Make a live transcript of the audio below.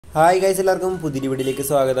Hi guys, എല്ലാവർക്കും പുതിയ വീഡിയോയിലേക്ക്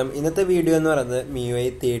സ്വാഗതം. ഇന്നത്തെ വീഡിയോ എന്ന് പറയുന്നത് Miui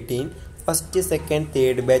 13 first second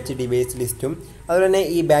third batch device ലിസ്റ്റും അതുപോലെ തന്നെ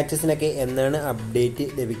ഈ ബാച്ചസിനൊക്കെ എന്നാണ് അപ്ഡേറ്റ്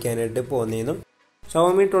ലഭിക്കാനായിട്ട് പോകുന്നതെന്നും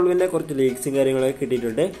Xiaomi 12ന്റെ കുറച്ച് ലീക്സും കാര്യങ്ങളൊക്കെ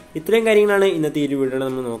കിട്ടിയിട്ടുണ്ട്. ഇത്രയും കാര്യങ്ങളാണ് ഇന്നത്തെ ഈ വീഡിയോയിൽ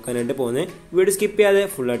നമ്മൾ നോക്കാനായിട്ട് പോകുന്നത്. വീഡിയോ സ്കിപ്പ് ചെയ്യാതെ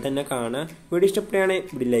ഫുൾ ആയിട്ട് തന്നെ കാണുക. വീഡിയോ ഇഷ്ടപ്പെടുകയാണെങ്കിൽ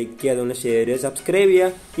വീഡിയോ ലൈക്ക് ചെയ്യുക, അതുപോലെ ഷെയർ ചെയ്യുക, സബ്സ്ക്രൈബ്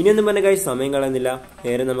ചെയ്യുക. ഇനിയൊന്നും പറഞ്ഞ guys സമയം കളയുന്നില്ല,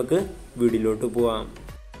 നേരെ നമുക്ക് വീഡിയോയിലോട്ട് പോവാം.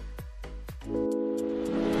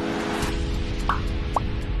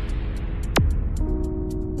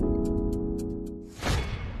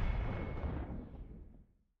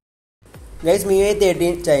 Guys, Miui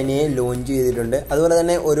 13 ചൈനയെ ലോഞ്ച് ചെയ്തിട്ടുണ്ട്. അതുപോലെ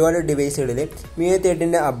തന്നെ ഒരുപാട് ഡിവൈസുകളിൽ Miui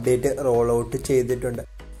 13ന്റെ അപ്ഡേറ്റ് റോൾ ഔട്ട് ചെയ്തിട്ടുണ്ട്.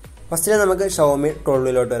 ഫസ്റ്റിൽ നമുക്ക് Xiaomi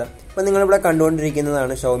 12ലോട്ട് വരാം. അപ്പോൾ നിങ്ങളിവിടെ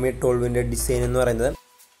കണ്ടുകൊണ്ടിരിക്കുന്നതാണ് Xiaomi 12ന്റെ ഡിസൈൻ എന്ന് പറയുന്നത്.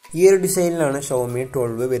 ഈ ഒരു ഡിസൈനിലാണ് Xiaomi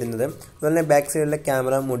 12 വരുന്നത്. അതുപോലെ തന്നെ ബാക്ക് സൈഡിലെ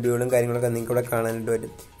ക്യാമറ മൊഡ്യൂളും കാര്യങ്ങളൊക്കെ നിങ്ങൾക്ക് ഇവിടെ കാണാനായിട്ട്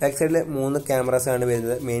പറ്റും. ബാക്ക് സൈഡിൽ 3 ക്യാമറാസ് ആണ്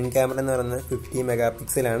വരുന്നത്. മെയിൻ ക്യാമറ എന്ന് പറയുന്നത് 50 മെഗാ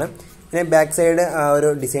പിക്സലാണ്. പിന്നെ ബാക്ക് സൈഡ് ആ ഒരു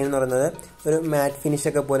ഡിസൈൻ എന്ന് പറയുന്നത് ഒരു മാറ്റ് ഫിനിഷ്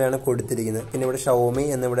ഒക്കെ പോലെയാണ് കൊടുത്തിരിക്കുന്നത്. പിന്നെ ഇവിടെ Xiaomi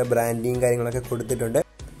എന്നിവിടെ ബ്രാൻഡിങ് കാര്യങ്ങളൊക്കെ കൊടുത്തിട്ടുണ്ട്.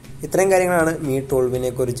 ഇത്രയും കാര്യങ്ങളാണ് Mi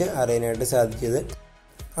 12നെ കുറിച്ച് അറിയാനായിട്ട് സാധിച്ചത്.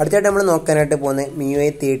 അടുത്തായിട്ട് നമ്മൾ നോക്കാനായിട്ട് പോകുന്നത്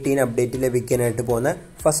Miui 13 അപ്ഡേറ്റ് ലഭിക്കാനായിട്ട് പോകുന്ന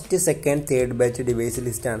first second third batch device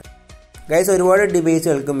ലിസ്റ്റാണ്. ഗൈസ്, ഒരുപാട്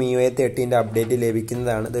ഡിവൈസുകൾക്ക് Miui 13ന്റെ അപ്ഡേറ്റ്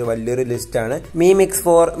ലഭിക്കുന്നതാണ്. ഇത് വലിയൊരു ലിസ്റ്റാണ്. Mi Mix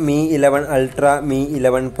 4, Mi 11 Ultra, Mi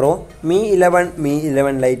 11 Pro, Mi 11, Mi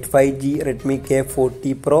 11 Lite 5G, Redmi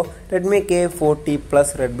K40 Pro, Redmi K40 Plus,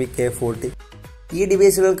 Redmi K40. ഈ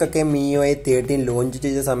ഡിവൈസുകൾക്കൊക്കെ Miui 13 ലോഞ്ച്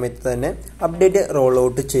ചെയ്ത സമയത്ത് തന്നെ അപ്ഡേറ്റ് റോൾ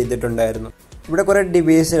ഔട്ട് ചെയ്തിട്ടുണ്ടായിരുന്നു. ഇവിടെ കുറേ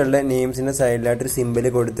ഡിവൈസുകളുടെ നെയിംസിൻ്റെ സൈഡിലായിട്ടൊരു സിമ്പിൾ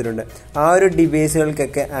കൊടുത്തിട്ടുണ്ട്. ആ ഒരു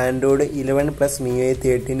ഡിവൈസുകൾക്കൊക്കെ ആൻഡ്രോയിഡ് 11 പ്ലസ് Miui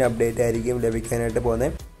 13 അപ്ഡേറ്റ് ആയിരിക്കും ലഭിക്കാനായിട്ട്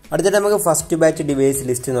പോകുന്നത്. അടുത്തിട്ട് നമുക്ക് ഫസ്റ്റ് ബാച്ച് ഡിവൈസ്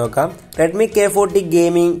ലിസ്റ്റ് നോക്കാം. Redmi K40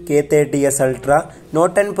 Gaming, K30s Ultra,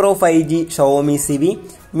 Note 10 Pro 5G, Xiaomi CV,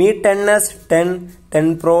 Mi 10s, 10, 10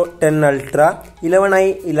 Pro, 10 Ultra, 11i,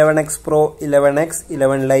 11x Pro, 11x,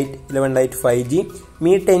 11 Lite, 11 Lite 5G,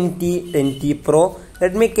 Mi 10T, 10T Pro,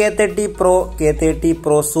 Redmi K30 Pro, K30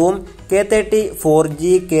 Pro Zoom, K30 4G,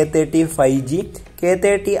 K30 5G,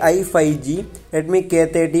 K30i 5G, Redmi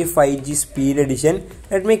K30 5G Speed Edition,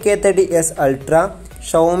 Redmi K30s Ultra,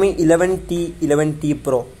 Xiaomi 11T, 11T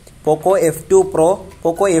Pro, Poco F2 Pro,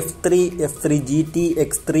 Poco F3, F3 GT,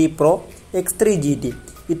 X3 Pro, X3 GT.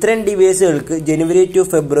 ഇത്രയും ഡിവൈസുകൾക്ക് ജനുവരി to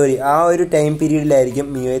ഫെബ്രുവരി ആ ഒരു time പീരീഡിലായിരിക്കും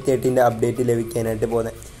Miui 13ന്റെ update ലഭിക്കാനായിട്ട്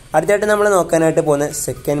പോകുന്നത്. അടുത്തായിട്ട് നമ്മൾ നോക്കാനായിട്ട് പോകുന്നത്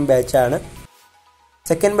second ബാച്ചാണ്.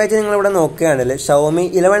 Second batch നിങ്ങളിവിടെ നോക്കുകയാണെങ്കിൽ Xiaomi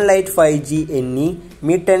 11 Lite 5G NE,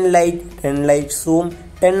 Mi 10 Lite, 10 Lite Zoom,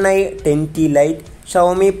 10i, 10T Lite,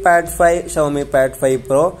 Xiaomi Pad 5, Xiaomi Pad 5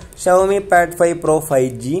 Pro, Xiaomi Pad 5 Pro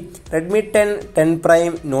 5G, Redmi 10, 10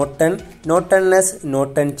 Prime, Note 10, Note 10s,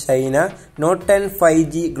 Note 10 China, Note 10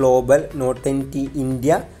 5G Global, Note 10T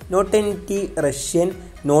India, Note 10T Russian,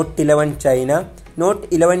 Note 11 China, Note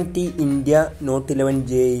 11T India, Note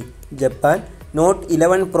 11J Japan, Note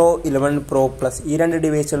 11 Pro, 11 Pro Plus. ഈ രണ്ട്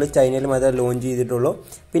ഡിവൈസുകൾ ചൈനയിൽ മാത്രമേ launch ചെയ്തിട്ടുള്ളൂ.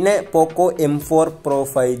 പിന്നെ Poco M4 Pro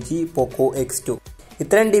 5G, Poco X2.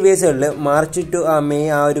 ഇത്രയും ഡിവൈസുകളിൽ March to May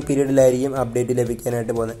ആ ഒരു പീരീഡിലായിരിക്കും update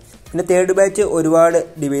ലഭിക്കാനായിട്ട് പോകുന്നത്. പിന്നെ തേർഡ് ബാച്ച് ഒരുപാട്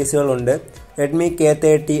ഡിവൈസുകളുണ്ട്. Redmi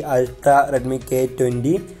K30 Ultra, Redmi K20,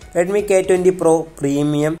 Redmi K20 Pro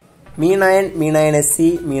Premium, Mi 9, Mi 9SC,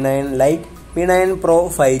 Mi 9 Lite, Mi 9 Pro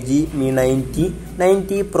 5G, Mi 90,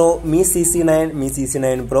 90 Pro, Mi CC9, Mi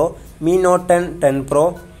CC9 Pro, Mi Note 10, 10 Pro,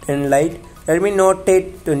 10 Lite, Redmi Note 8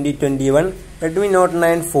 2021, Redmi Note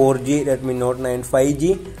 9 4G, Redmi Note 9 5G,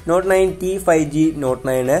 Note 9T 5G, Note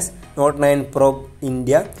 9s, Note 9 Pro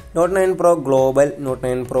India, Note 9 Pro Global, Note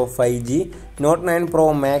 9 Pro 5G, Note 9 Pro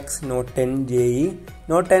Max, Note 10 JE,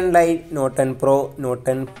 Note 10 Lite, Note 10 Pro, Note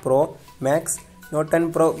 10 Pro Max, Note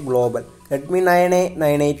 10 Pro Global, Redmi 9A,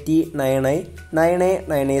 9AT, 9i, 9A,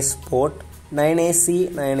 9A Sport, 9AC,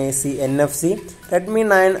 9AC NFC, Redmi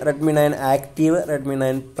 9, Redmi 9 Active, Redmi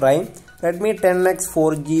 9 Prime, Redmi 10X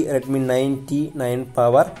 4G, Redmi 9T, 9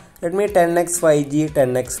 Power, Redmi 10X 5G,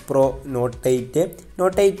 10X Pro, Note 8,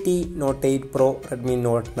 Note 8T, Note 8 Pro, Redmi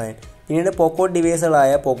Note 9. പിന്നീട് Poco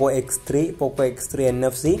ഡിവൈസുകളായ Poco X3, Poco X3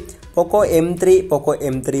 NFC, Poco M3, Poco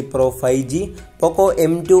M3 Pro 5G, Poco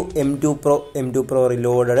M2, M2 Pro, M2 Pro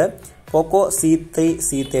Reloaded, Poco C3,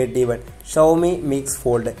 C31, Xiaomi Mix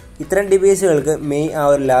Fold. ഇത്തരം ഡിവൈസുകൾക്ക് May ആ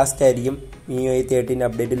ഒരു last ആയിരിക്കും Miui 13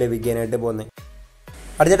 update ലഭിക്കാനായിട്ട് പോകുന്നത്.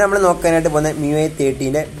 അടുത്തിട്ട് നമ്മൾ നോക്കാനായിട്ട് പോകുന്നത് Miui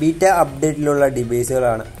 13ന്റെ beta അപ്ഡേറ്റിലുള്ള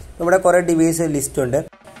ഡിവൈസുകളാണ്. ഇവിടെ കുറേ ഡിവൈസ് ലിസ്റ്റ് ഉണ്ട്.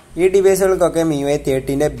 ഈ ഡിവൈസുകൾക്കൊക്കെ Miui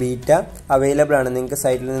 13ന്റെ ബീറ്റ അവൈലബിൾ ആണ്. നിങ്ങൾക്ക്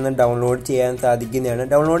സൈറ്റിൽ നിന്ന് ഡൗൺലോഡ് ചെയ്യാൻ സാധിക്കുന്നതാണ്.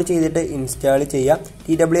 ഡൗൺലോഡ് ചെയ്തിട്ട് ഇൻസ്റ്റാൾ ചെയ്യുക.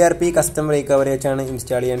 TWRP കസ്റ്റമർ റിക്കവറി വെച്ചാണ്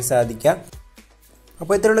ഇൻസ്റ്റാൾ ചെയ്യാൻ സാധിക്കുക.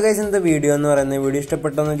 അപ്പോൾ ഇത്രയുള്ള കേസ് ഇന്നത്തെ വീഡിയോ എന്ന് പറയുന്നത്. വീഡിയോ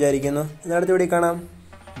ഇഷ്ടപ്പെട്ടെന്ന് വിചാരിക്കുന്നു. അടുത്ത വീഡിയോ കാണാം.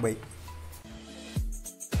 ബൈ.